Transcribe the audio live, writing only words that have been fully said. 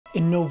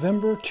In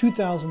November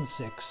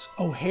 2006,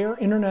 O'Hare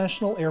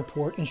International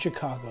Airport in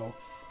Chicago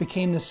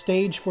became the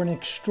stage for an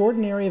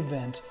extraordinary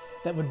event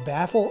that would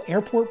baffle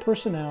airport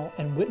personnel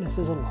and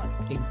witnesses alike.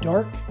 A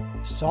dark,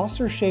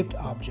 saucer-shaped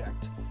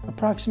object,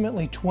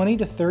 approximately 20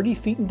 to 30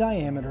 feet in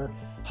diameter,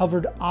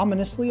 hovered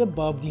ominously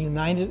above the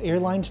United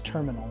Airlines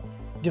terminal,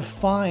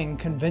 defying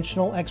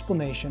conventional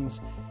explanations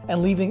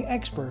and leaving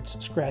experts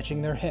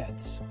scratching their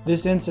heads.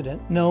 This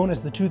incident, known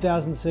as the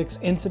 2006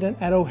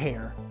 incident at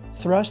O'Hare,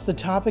 thrust the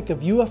topic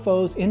of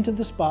UFOs into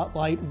the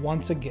spotlight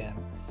once again,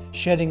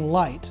 shedding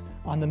light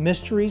on the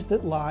mysteries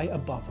that lie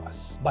above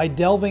us. By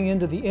delving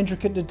into the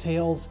intricate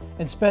details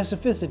and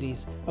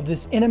specificities of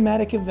this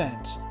enigmatic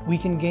event, we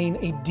can gain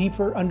a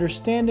deeper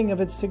understanding of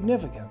its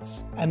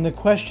significance and the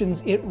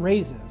questions it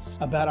raises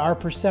about our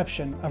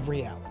perception of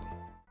reality.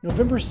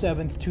 November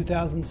 7th,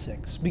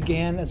 2006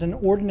 began as an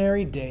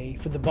ordinary day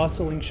for the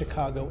bustling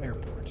Chicago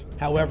airport.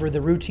 However,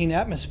 the routine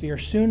atmosphere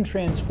soon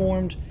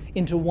transformed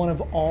into one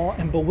of awe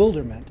and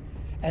bewilderment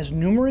as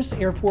numerous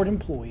airport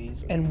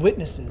employees and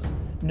witnesses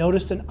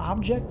noticed an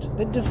object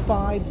that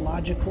defied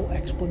logical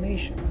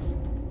explanations.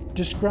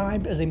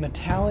 Described as a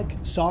metallic,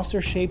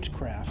 saucer-shaped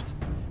craft,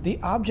 the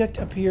object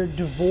appeared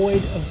devoid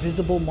of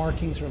visible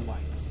markings or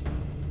lights.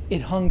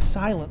 It hung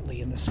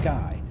silently in the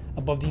sky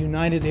above the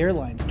United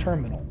Airlines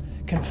terminal,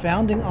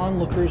 confounding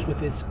onlookers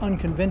with its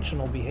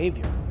unconventional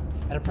behavior.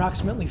 At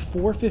approximately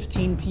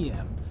 4:15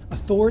 p.m.,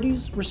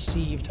 authorities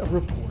received a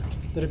report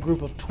that a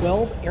group of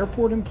 12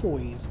 airport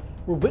employees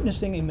were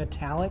witnessing a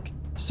metallic,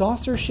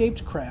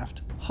 saucer-shaped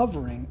craft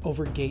hovering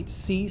over gate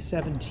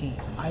C-17.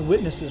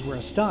 Eyewitnesses were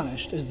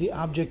astonished as the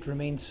object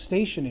remained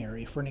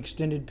stationary for an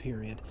extended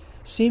period,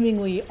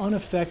 seemingly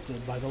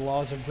unaffected by the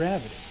laws of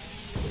gravity.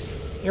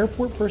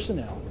 Airport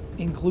personnel,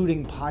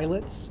 including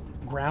pilots,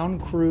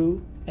 ground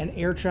crew, and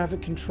air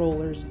traffic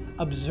controllers,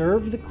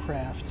 observed the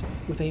craft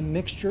with a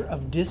mixture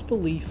of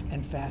disbelief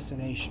and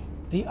fascination.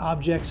 The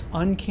object's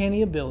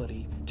uncanny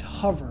ability to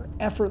hover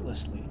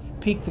effortlessly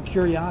piqued the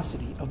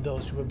curiosity of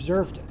those who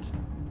observed it.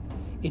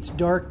 Its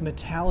dark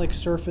metallic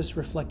surface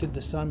reflected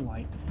the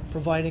sunlight,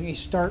 providing a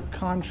stark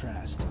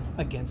contrast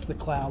against the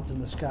clouds in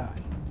the sky.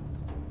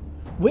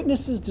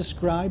 Witnesses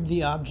described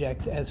the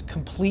object as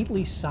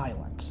completely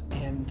silent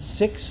and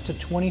 6 to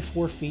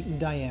 24 feet in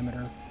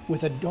diameter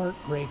with a dark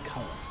gray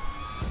color.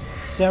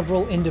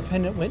 Several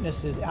independent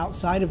witnesses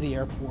outside of the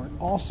airport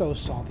also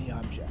saw the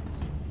object.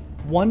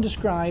 One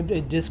described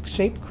a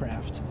disc-shaped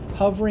craft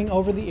hovering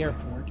over the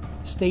airport,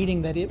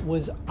 stating that it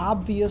was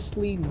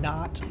obviously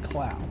not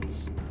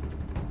clouds.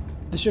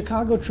 The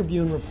Chicago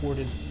Tribune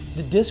reported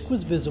the disc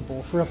was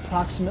visible for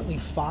approximately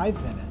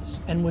 5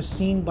 minutes and was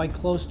seen by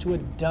close to a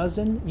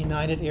dozen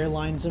United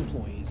Airlines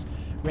employees,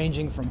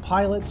 ranging from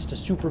pilots to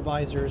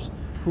supervisors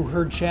who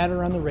heard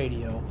chatter on the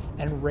radio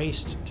and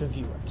raced to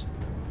view it.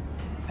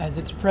 As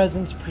its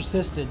presence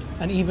persisted,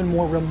 an even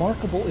more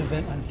remarkable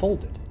event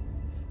unfolded.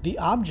 The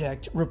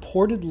object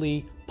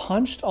reportedly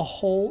punched a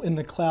hole in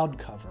the cloud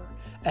cover,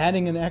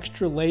 adding an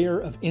extra layer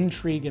of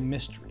intrigue and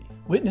mystery.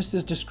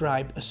 Witnesses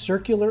described a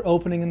circular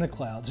opening in the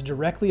clouds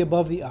directly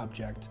above the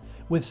object,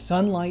 with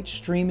sunlight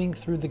streaming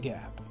through the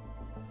gap.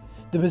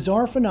 The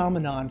bizarre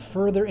phenomenon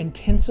further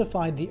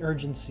intensified the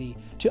urgency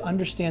to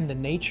understand the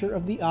nature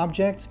of the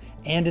object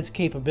and its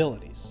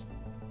capabilities.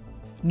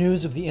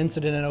 News of the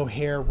incident at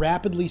O'Hare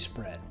rapidly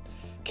spread,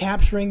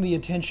 capturing the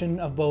attention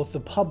of both the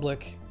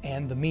public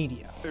and the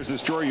media. There's a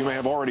story you may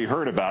have already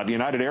heard about.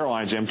 United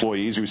Airlines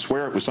employees who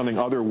swear it was something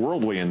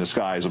otherworldly in the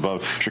skies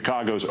above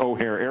Chicago's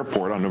O'Hare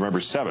Airport on November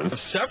 7th.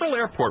 Several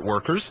airport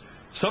workers,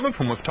 some of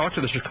whom have talked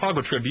to the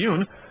Chicago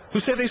Tribune,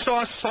 who say they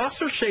saw a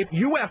saucer-shaped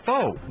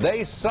UFO.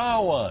 They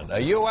saw one, a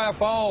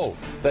UFO.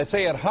 They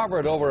say it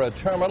hovered over a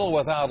terminal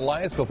without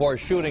lights before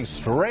shooting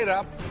straight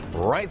up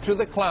right through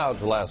the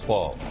clouds last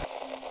fall.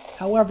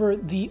 However,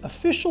 the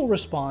official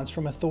response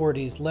from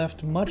authorities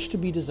left much to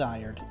be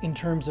desired in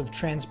terms of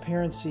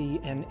transparency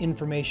and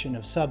information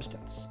of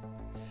substance.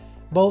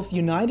 Both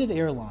United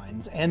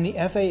Airlines and the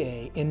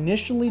FAA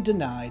initially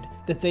denied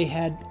that they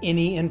had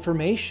any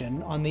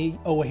information on the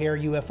O'Hare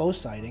UFO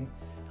sighting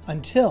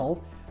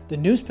until the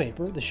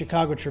newspaper, the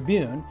Chicago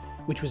Tribune,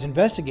 which was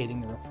investigating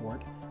the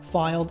report,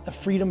 filed a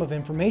Freedom of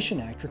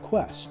Information Act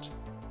request.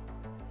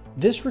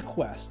 This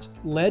request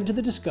led to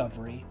the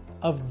discovery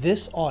of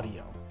this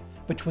audio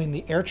between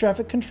the air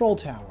traffic control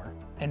tower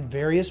and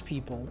various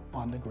people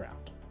on the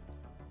ground.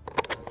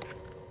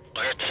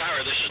 United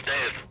Tower, this is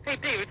Dave. Hey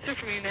Dave, it's Sue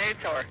from United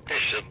Tower. Hey,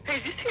 Sue.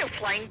 Hey, did you see a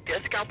flying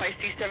disc out by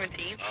C-17? Don't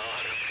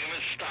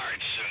even start,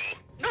 Sue.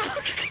 No,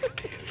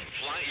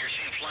 You're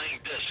seeing flying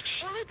discs.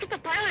 well, that's what the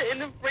pilot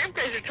and the ramp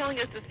guys are telling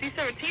us. The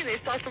C-17, they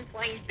saw some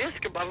flying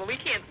disc above it. We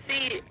can't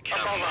see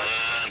Come above us.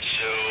 on,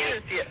 Sue. You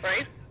didn't see it,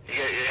 right?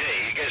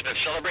 You guys been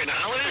celebrating the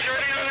holidays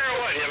already over there,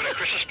 or what? You having a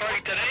Christmas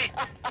party today?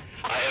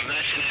 I have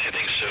not seen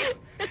anything, Sue.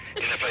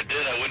 And if I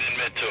did, I wouldn't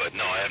admit to it.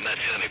 No, I have not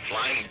seen any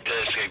flying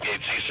disc at gate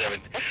C-7.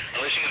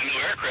 Unless you got a new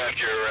aircraft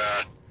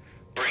you're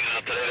bringing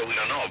out today that we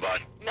don't know about.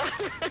 No.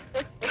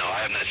 No,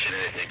 I have not seen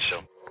anything,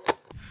 Sue.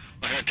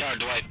 United Tower,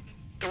 Dwight.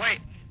 Dwight.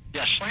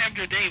 Yes. What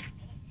happened to Dave?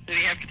 Did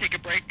he have to take a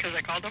break because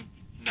I called him?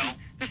 No.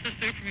 This is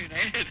Sue from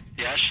United.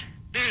 Yes?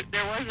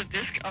 There was a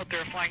disc out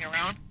there flying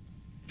around.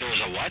 There was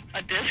a what?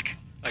 A disc?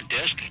 A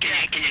disc?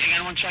 Can you hang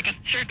on 1 second?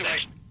 Sure, do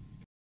Thanks.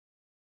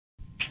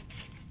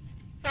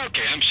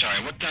 Okay, I'm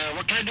sorry. What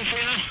can I do for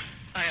you now?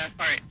 All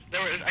right.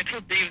 I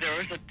told Dave there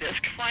was a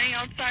disc flying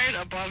outside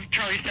above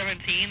Charlie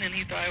 17, and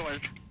he thought I was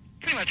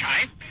pretty much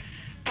high.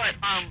 But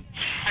I'm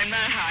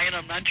not high, and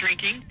I'm not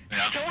drinking.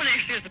 Yeah. Someone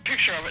actually has a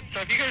picture of it,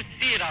 so if you guys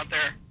see it out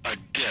there, A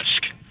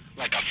disc?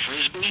 Like a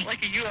frisbee?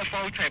 like a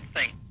UFO type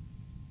thing.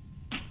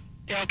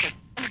 Yeah, okay.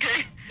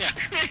 Okay? Yeah.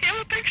 I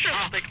have a picture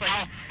of it.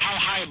 How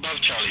high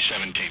above Charlie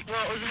 17?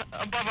 Well, it was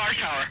above our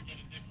tower.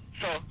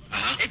 So,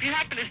 if you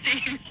happen to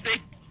see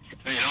anything...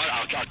 You know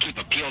what? I'll keep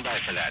a peeled eye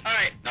for that. All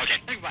right. Okay.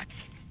 Goodbye.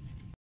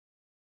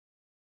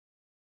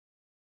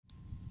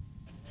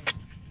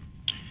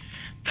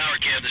 Tower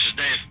Cab, this is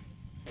Dave.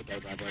 Hey,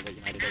 Dave, Roger, over at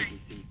United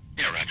AGC.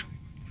 Yeah, Roger.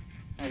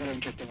 I got an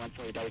interesting one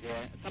for you, Dave,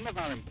 here. Some of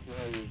our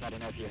employees, I don't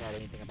know if you heard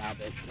anything about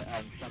this,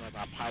 some of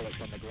our pilots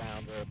on the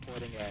ground were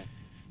reporting a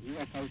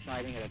UFO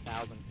sighting at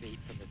 1,000 feet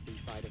from the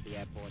seaside of the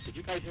airport. Did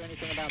you guys hear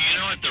anything about that? You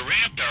know what? The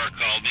ramp tower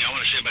called me, I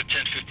want to say about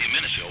 10, 15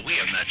 minutes ago. We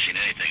have not seen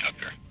anything up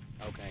there.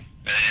 Okay.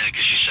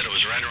 Because she said it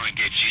was right around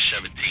gate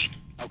C-17.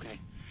 Okay.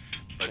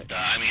 But,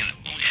 I mean,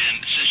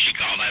 and since she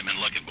called, I've been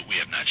looking, but we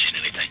have not seen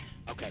anything.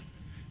 Okay.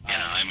 You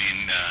know, I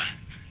mean,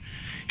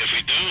 if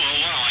we do, oh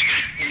well, I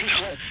guess, you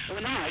know.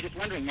 Well, no, I was just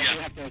wondering. Maybe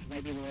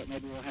Yeah.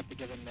 maybe we'll have to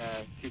give him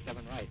C7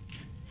 right.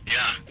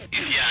 Yeah,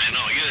 I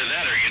know. Either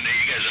that or you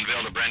guys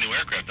unveiled a brand new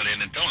aircraft that I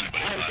didn't tell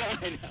anybody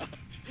about. I know.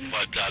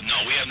 But,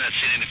 no, we have not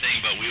seen anything,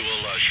 but we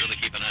will surely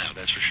keep an eye out,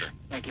 that's for sure.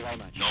 Thank you very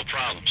much. No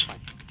problems.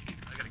 Bye.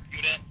 I gotta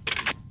cue that.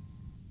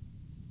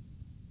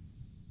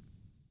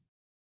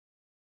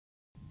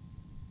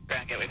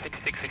 Ground Gateway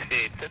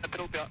 5668, send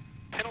the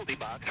penalty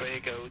box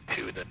ready to go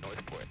to the north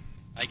port.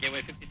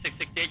 Gateway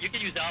 5668, you can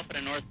use Alpha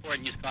to north port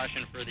and use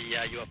caution for the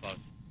UFOs.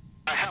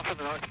 Alpha to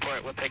the north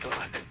port, we'll take a look.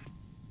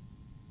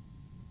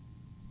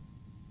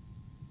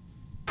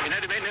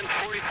 United Maintenance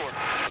 44.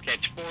 Okay,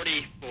 it's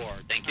 44,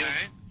 thank you. All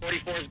right.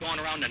 44 is going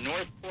around the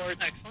north port.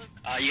 Excellent.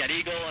 You got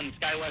Eagle and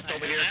SkyWest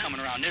over here coming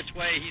around this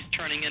way. He's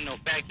turning in no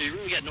factory. You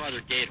really got no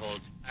other gate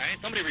holds. All right.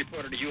 Somebody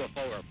reported a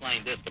UFO or a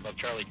flying disc above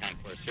Charlie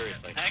Concourse,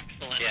 seriously.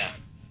 Excellent. Yeah.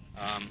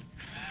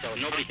 So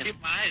nobody can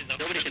keep my eyes open.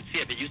 nobody can see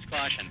it, but use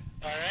caution.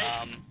 All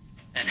right.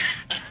 And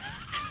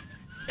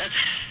that's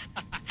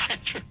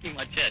pretty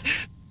much it.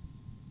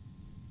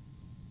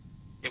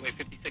 Gateway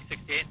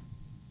 5668.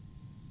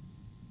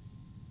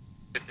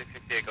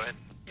 5668, go ahead.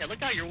 Yeah,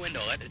 look out your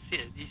window. Do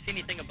you see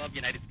anything above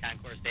United's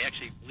concourse? They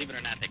actually, believe it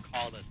or not, they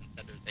called us and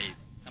said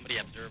somebody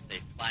observed a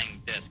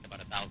flying disc about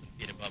 1,000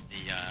 feet above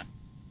the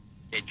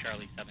gate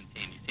Charlie 17.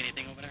 You see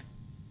anything over there?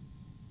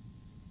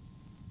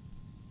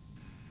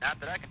 Not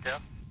that I can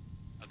tell.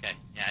 Okay.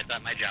 Yeah, I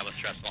thought my job was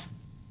stressful.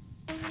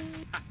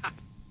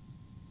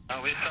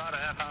 We saw it a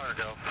half hour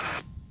ago.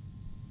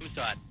 Who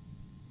saw it?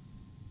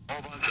 A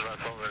whole bunch of us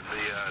over at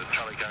the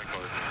Charlie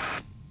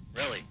Concourse.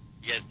 Really?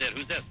 You guys did?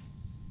 Who's this?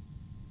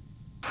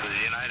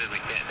 The United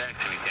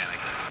taxi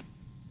mechanics.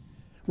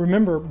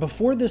 Remember,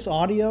 before this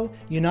audio,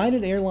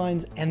 United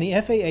Airlines and the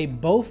FAA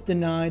both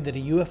denied that a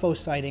UFO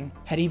sighting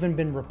had even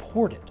been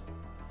reported.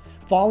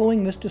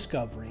 Following this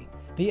discovery,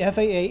 the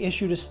FAA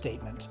issued a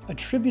statement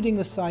attributing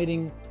the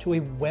sighting to a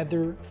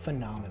weather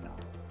phenomenon.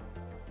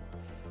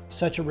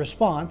 Such a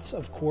response,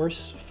 of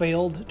course,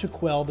 failed to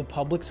quell the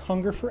public's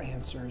hunger for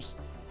answers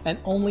and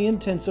only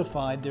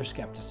intensified their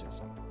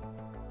skepticism.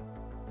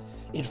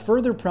 It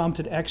further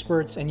prompted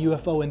experts and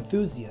UFO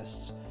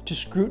enthusiasts to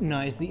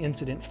scrutinize the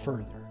incident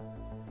further.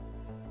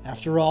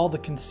 After all, the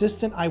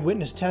consistent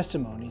eyewitness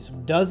testimonies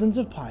of dozens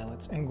of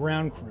pilots and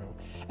ground crew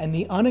and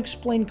the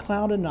unexplained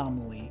cloud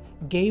anomaly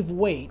gave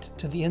weight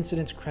to the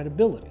incident's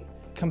credibility,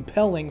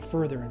 compelling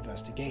further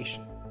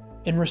investigation.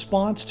 In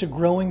response to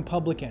growing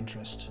public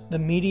interest, the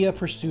media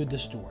pursued the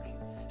story,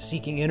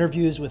 seeking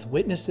interviews with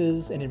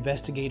witnesses and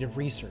investigative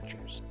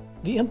researchers.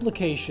 The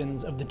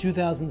implications of the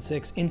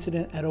 2006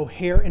 incident at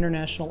O'Hare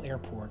International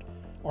Airport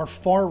are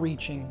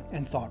far-reaching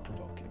and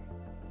thought-provoking.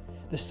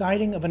 The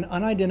sighting of an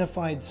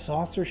unidentified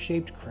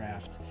saucer-shaped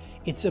craft,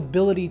 its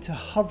ability to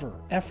hover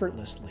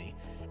effortlessly,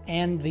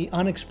 and the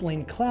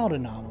unexplained cloud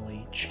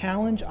anomaly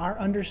challenge our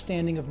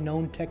understanding of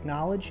known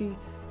technology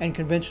and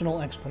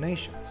conventional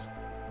explanations.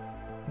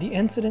 The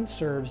incident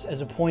serves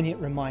as a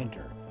poignant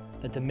reminder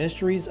that the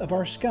mysteries of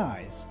our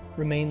skies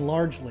remain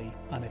largely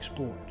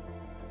unexplored.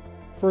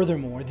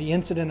 Furthermore, the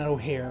incident at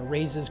O'Hare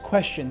raises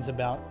questions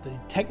about the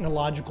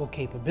technological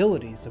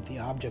capabilities of the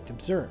object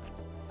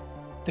observed.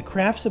 The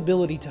craft's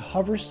ability to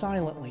hover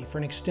silently for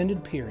an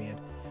extended period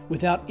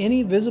without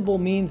any visible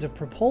means of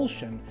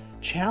propulsion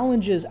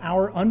challenges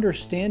our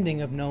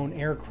understanding of known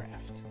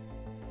aircraft.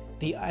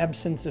 The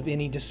absence of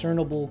any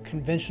discernible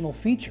conventional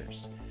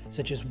features,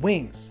 such as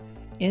wings,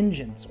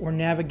 engines, or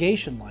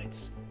navigation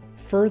lights,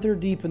 further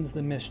deepens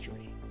the mystery.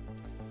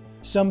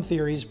 Some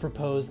theories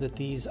propose that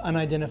these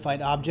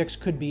unidentified objects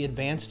could be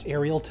advanced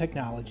aerial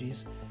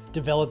technologies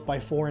developed by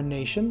foreign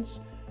nations,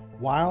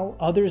 while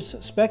others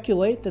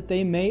speculate that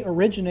they may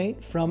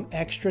originate from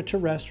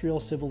extraterrestrial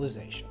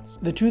civilizations.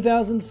 The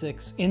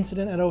 2006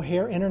 incident at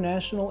O'Hare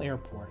International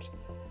Airport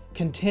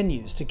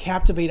continues to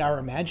captivate our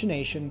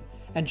imagination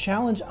and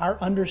challenge our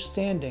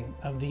understanding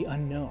of the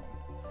unknown.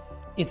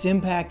 Its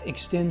impact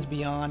extends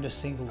beyond a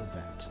single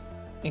event,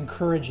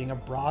 encouraging a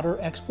broader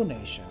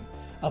explanation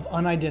of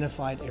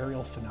unidentified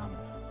aerial phenomena.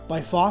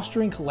 By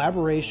fostering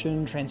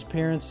collaboration,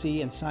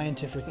 transparency, and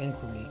scientific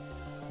inquiry,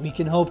 we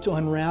can hope to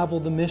unravel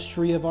the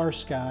mystery of our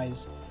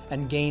skies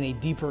and gain a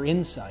deeper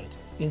insight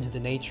into the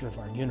nature of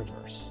our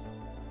universe.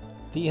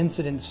 The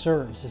incident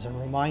serves as a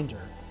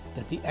reminder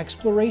that the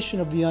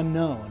exploration of the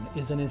unknown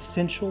is an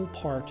essential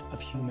part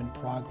of human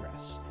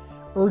progress,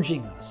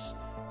 urging us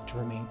to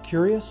remain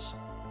curious,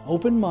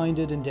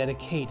 open-minded, and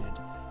dedicated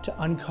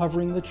to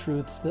uncovering the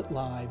truths that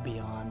lie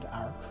beyond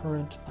our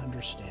current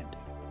understanding.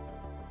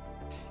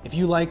 If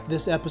you liked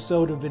this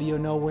episode of Video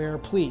Nowhere,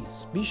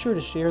 please be sure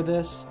to share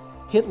this,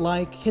 hit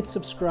like, hit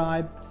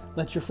subscribe,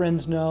 let your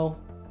friends know,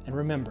 and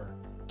remember,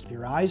 keep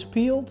your eyes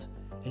peeled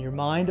and your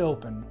mind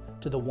open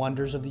to the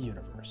wonders of the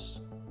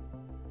universe.